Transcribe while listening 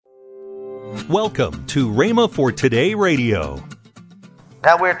Welcome to Rhema for Today Radio.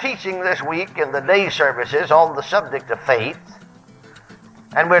 Now we're teaching this week in the day services on the subject of faith,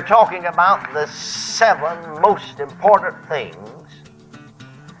 and we're talking about the 7 most important things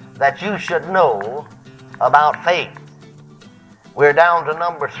that you should know about faith. We're down to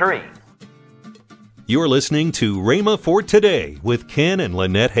number 3. You're listening to Rhema for Today with Ken and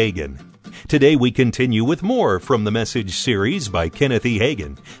Lynette Hagin. Today we continue with more from the message series by Kenneth E.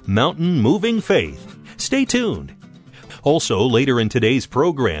 Hagin, Mountain Moving Faith. Stay tuned. Also, later in today's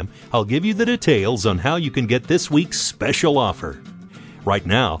program, I'll give you the details on how you can get this week's special offer. Right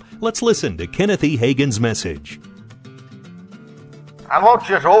now, let's listen to Kenneth E. Hagin's message. I want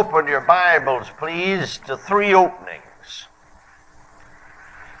you to open your Bibles, please, to 3 openings.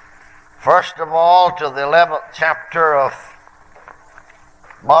 First of all, to the 11th chapter of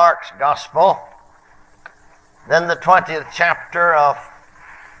Mark's Gospel, then the 20th chapter of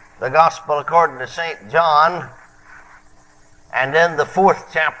the Gospel according to St. John, and then the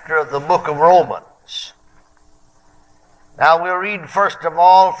 4th chapter of the book of Romans. Now we'll read first of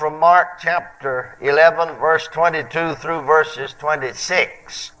all from Mark chapter 11, verse 22 through verses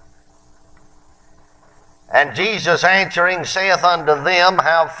 26. And Jesus answering saith unto them,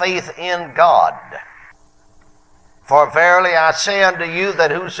 Have faith in God. For verily I say unto you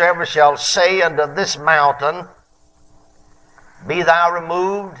that whosoever shall say unto this mountain, Be thou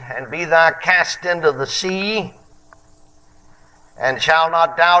removed, and be thou cast into the sea, and shall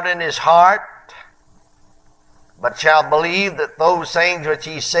not doubt in his heart, but shall believe that those things which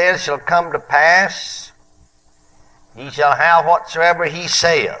he says shall come to pass, he shall have whatsoever he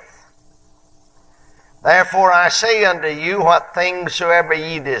saith. Therefore I say unto you, what things soever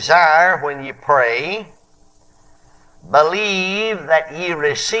ye desire when ye pray, believe that ye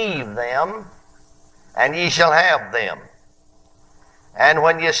receive them, and ye shall have them. And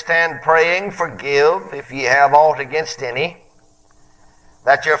when ye stand praying, forgive, if ye have aught against any,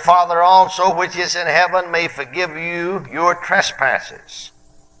 that your Father also which is in heaven may forgive you your trespasses.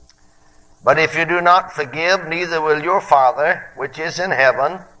 But if you do not forgive, neither will your Father which is in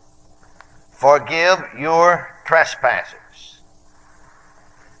heaven forgive your trespasses.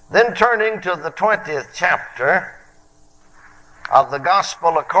 Then turning to the 20th chapter of the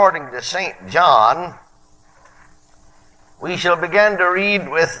Gospel according to St. John, we shall begin to read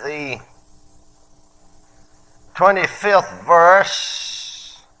with the 25th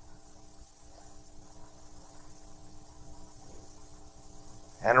verse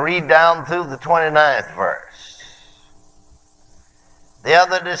and read down through the 29th verse. The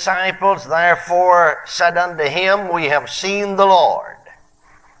other disciples therefore said unto him, We have seen the Lord.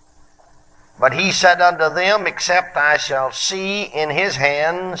 But he said unto them, Except I shall see in his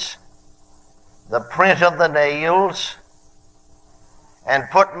hands the print of the nails, and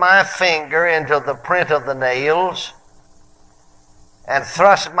put my finger into the print of the nails, and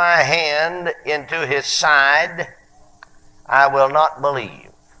thrust my hand into his side, I will not believe.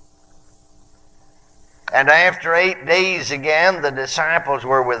 And after 8 days again, the disciples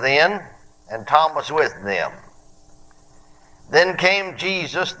were within, and Thomas with them. Then came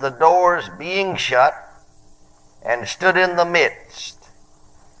Jesus, the doors being shut, and stood in the midst,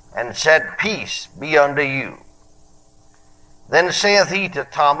 and said, Peace be unto you. Then saith he to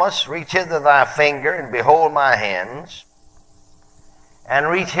Thomas, Reach hither thy finger, and behold my hands, and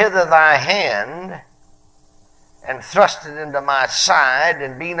reach hither thy hand, and thrust it into my side,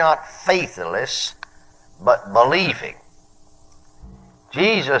 and be not faithless, but believing.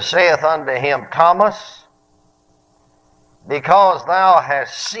 Jesus saith unto him, Thomas, because thou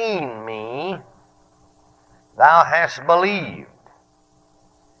hast seen me, thou hast believed.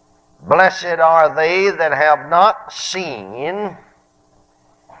 Blessed are they that have not seen,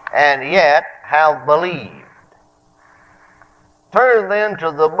 and yet have believed. Turn then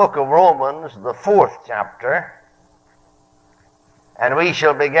to the book of Romans, the 4th chapter, and we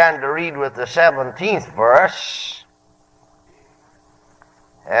shall begin to read with the 17th verse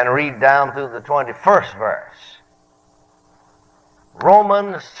and read down through the 21st verse.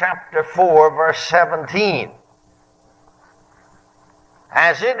 Romans chapter 4, verse 17.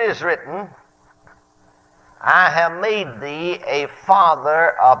 As it is written, I have made thee a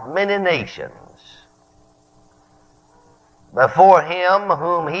father of many nations, before him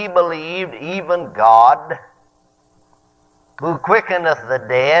whom he believed, even God, who quickeneth the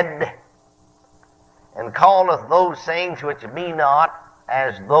dead, and calleth those things which be not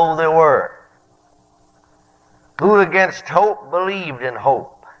as though they were, who against hope believed in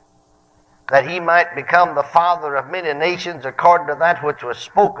hope, that he might become the father of many nations, according to that which was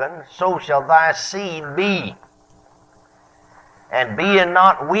spoken, so shall thy seed be. And being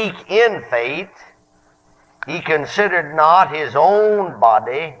not weak in faith, he considered not his own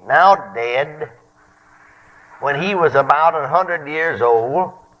body now dead, when he was about 100 years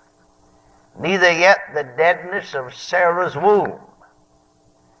old, neither yet the deadness of Sarah's womb.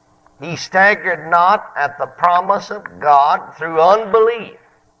 He staggered not at the promise of God through unbelief,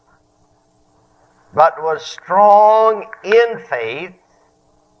 but was strong in faith,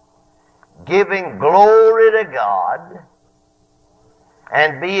 giving glory to God,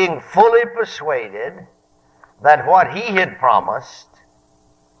 and being fully persuaded that what he had promised,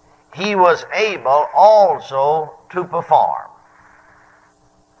 he was able also to perform.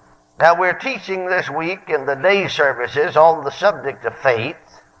 Now, we're teaching this week in the day services on the subject of faith,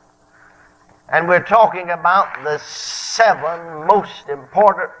 and we're talking about the 7 most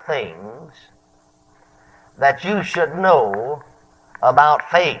important things that you should know about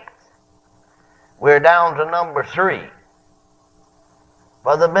faith. We're down to number 3.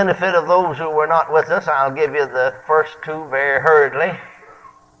 For the benefit of those who were not with us, I'll give you the first 2 very hurriedly.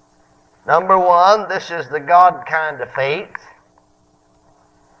 Number 1, this is the God kind of faith,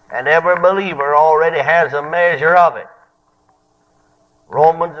 and every believer already has a measure of it.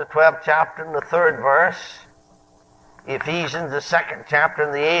 Romans, the 12th chapter and the 3rd verse, Ephesians, the 2nd chapter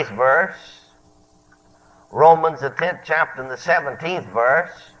and the 8th verse, Romans, the 10th chapter and the 17th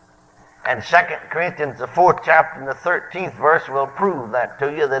verse, and 2 Corinthians, the 4th chapter and the 13th verse will prove that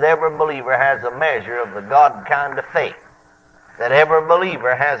to you, that every believer has a measure of the God kind of faith. That every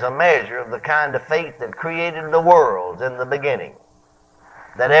believer has a measure of the kind of faith that created the worlds in the beginning.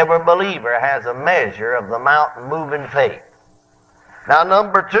 That every believer has a measure of the mountain-moving faith. Now,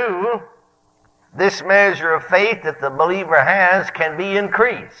 number 2, this measure of faith that the believer has can be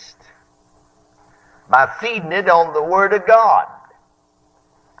increased by feeding it on the Word of God,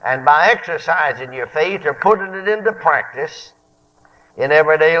 and by exercising your faith or putting it into practice in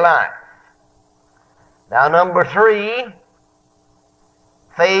everyday life. Now, number 3,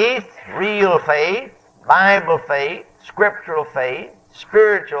 faith, real faith, Bible faith, scriptural faith,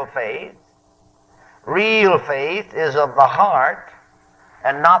 spiritual faith, real faith is of the heart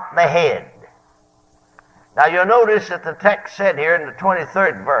and not the head. Now, you'll notice that the text said here in the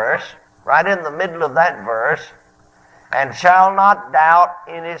 23rd verse, right in the middle of that verse, and shall not doubt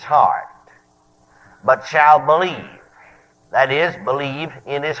in his heart, but shall believe. That is, believe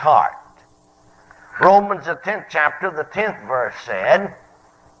in his heart. Romans, the 10th chapter, the 10th verse said,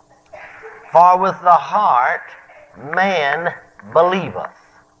 for with the heart man believeth.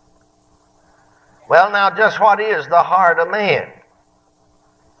 Well, now, just what is the heart of man?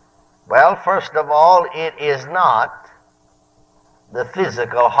 Well, first of all, it is not the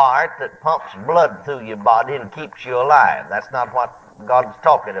physical heart that pumps blood through your body and keeps you alive. That's not what God's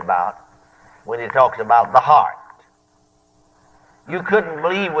talking about when he talks about the heart. You couldn't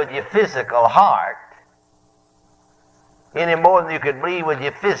believe with your physical heart any more than you could believe with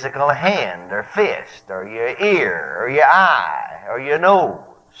your physical hand or fist or your ear or your eye or your nose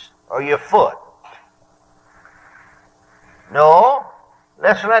or your foot. No,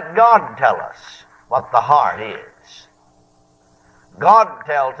 let's let God tell us what the heart is. God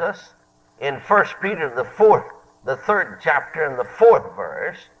tells us in 1 Peter, the 3rd chapter and the 4th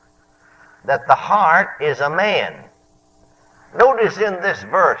verse, that the heart is a man. Notice in this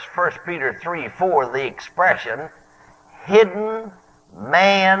verse, 1 Peter 3:4, the expression, hidden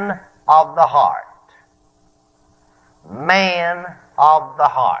man of the heart. Man of the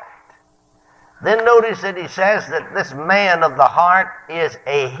heart. Then notice that he says that this man of the heart is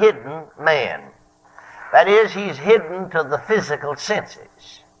a hidden man. That is, he's hidden to the physical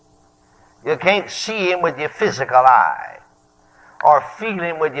senses. You can't see him with your physical eye or feel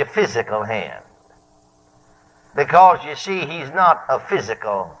him with your physical hand, because, you see, he's not a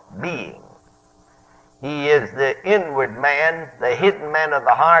physical being. He is the inward man. The hidden man of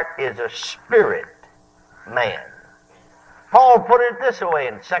the heart is a spirit man. Paul put it this way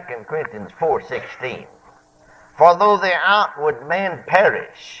in 2 Corinthians 4:16. For though the outward man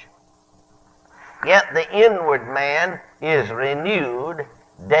perish, yet the inward man is renewed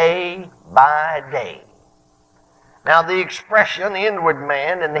day by day. Now, the expression inward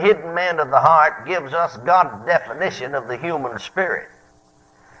man and hidden man of the heart gives us God's definition of the human spirit.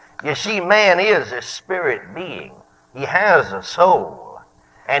 You see, man is a spirit being. He has a soul,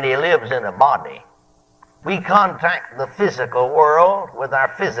 and he lives in a body. We contact the physical world with our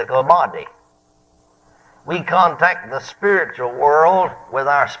physical body. We contact the spiritual world with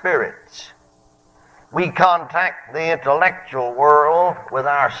our spirits. We contact the intellectual world with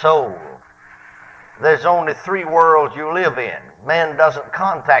our soul. There's only 3 worlds you live in. Man doesn't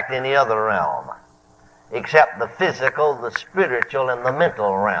contact any other realm. except the physical, the spiritual, and the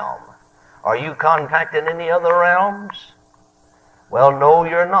mental realm. Are you contacting any other realms? Well, no,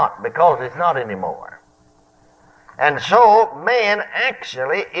 you're not, because it's not anymore. And so, man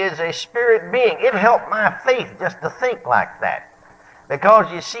actually is a spirit being. It helped my faith just to think like that.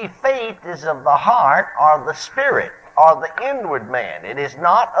 Because, you see, faith is of the heart or the spirit or the inward man. It is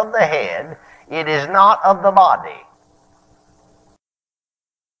not of the head. It is not of the body.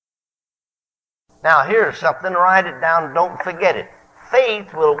 Now, here's something. Write it down. Don't forget it.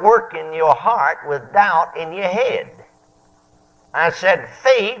 Faith will work in your heart with doubt in your head. I said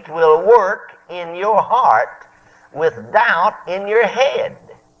faith will work in your heart with doubt in your head.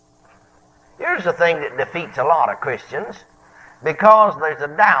 Here's the thing that defeats a lot of Christians, because there's a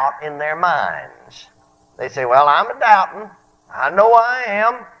doubt in their minds. They say, well, I'm a doubting. I know I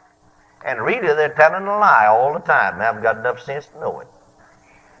am. And really, they're telling a lie all the time. They haven't got enough sense to know it.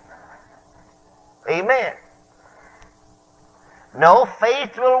 Amen. No,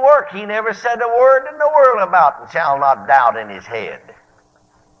 faith will work. He never said a word in the world about and shall not doubt in his head.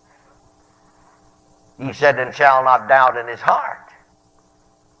 He said, and shall not doubt in his heart,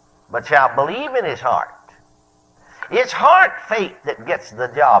 but shall believe in his heart. It's heart faith that gets the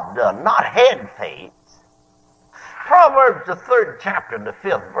job done, not head faith. Proverbs, the 3rd chapter, the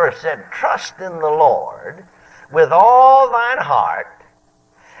 5th verse said, trust in the Lord with all thine heart,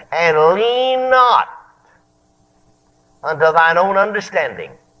 and lean not unto thine own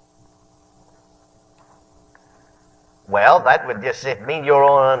understanding. Well, that would just mean your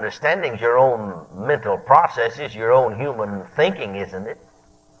own understandings, your own mental processes, your own human thinking, isn't it?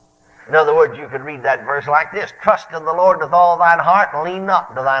 In other words, you could read that verse like this: trust in the Lord with all thine heart, and lean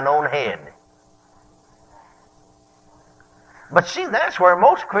not to thine own head. But see, that's where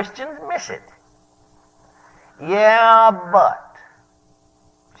most Christians miss it. Yeah, but.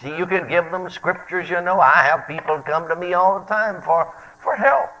 See, you can give them scriptures, you know. I have people come to me all the time for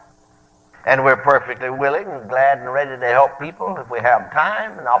help. And we're perfectly willing and glad and ready to help people if we have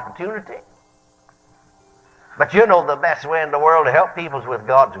time and opportunity. But you know the best way in the world to help people is with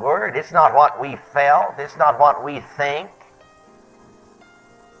God's Word. It's not what we felt. It's not what we think.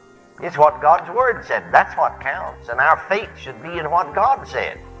 It's what God's Word said. That's what counts. And our faith should be in what God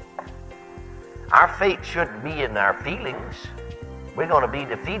said. Our faith shouldn't be in our feelings. We're going to be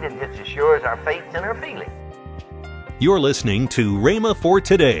defeated just as sure as our faith's in our feelings. You're listening to Rhema for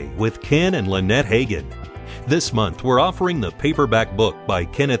Today with Ken and Lynette Hagin. This month, we're offering the paperback book by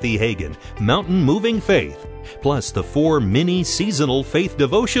Kenneth E. Hagin, Mountain Moving Faith, plus the 4 mini seasonal faith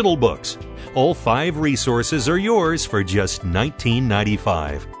devotional books. All 5 resources are yours for just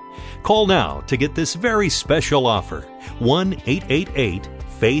 $19.95. Call now to get this very special offer,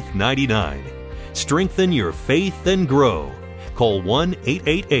 1-888-FAITH-99. Strengthen your faith and grow. Call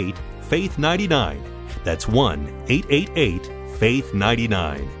 1-888-FAITH-99. That's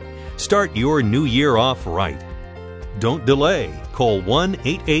 1-888-FAITH-99. Start your new year off right. Don't delay. Call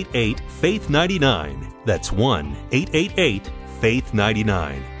 1-888-FAITH-99. That's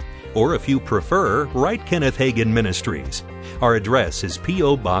 1-888-FAITH-99. Or if you prefer, write Kenneth Hagin Ministries. Our address is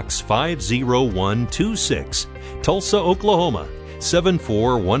P.O. Box 50126, Tulsa, Oklahoma,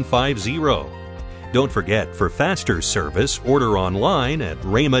 74150. Don't forget, for faster service, order online at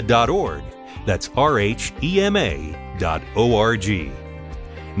rhema.org. That's RHEMA.org.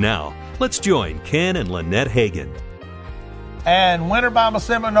 Now, let's join Ken and Lynette Hagin. And Winter Bible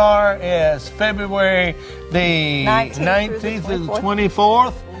Seminar is February the 19th through the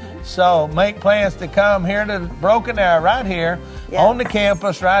 24th. So make plans to come here to Broken Arrow, right here on the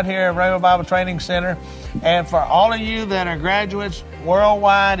campus, right here at Rhema Bible Training Center. And for all of you that are graduates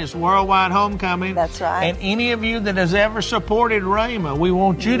worldwide, it's Worldwide Homecoming. That's right. And any of you that has ever supported Rhema, we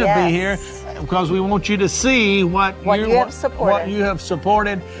want you to be here because we want you to see what you have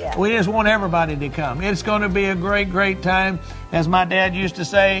supported. Yeah. We just want everybody to come. It's going to be a great, great time. As my dad used to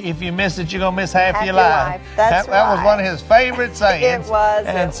say, if you miss it, you're going to miss half your life. That's that was one of his favorite sayings. It was.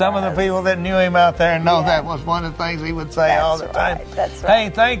 And some of the people that knew him out there know that was one of the things he would say all the time. That's right. Hey,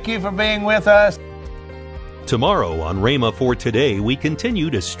 thank you for being with us. Tomorrow on Rhema for Today, we continue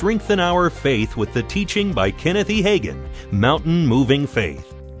to strengthen our faith with the teaching by Kenneth E. Hagin, Mountain Moving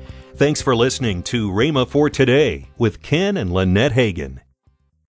Faith. Thanks for listening to Rhema for Today with Ken and Lynette Hagin.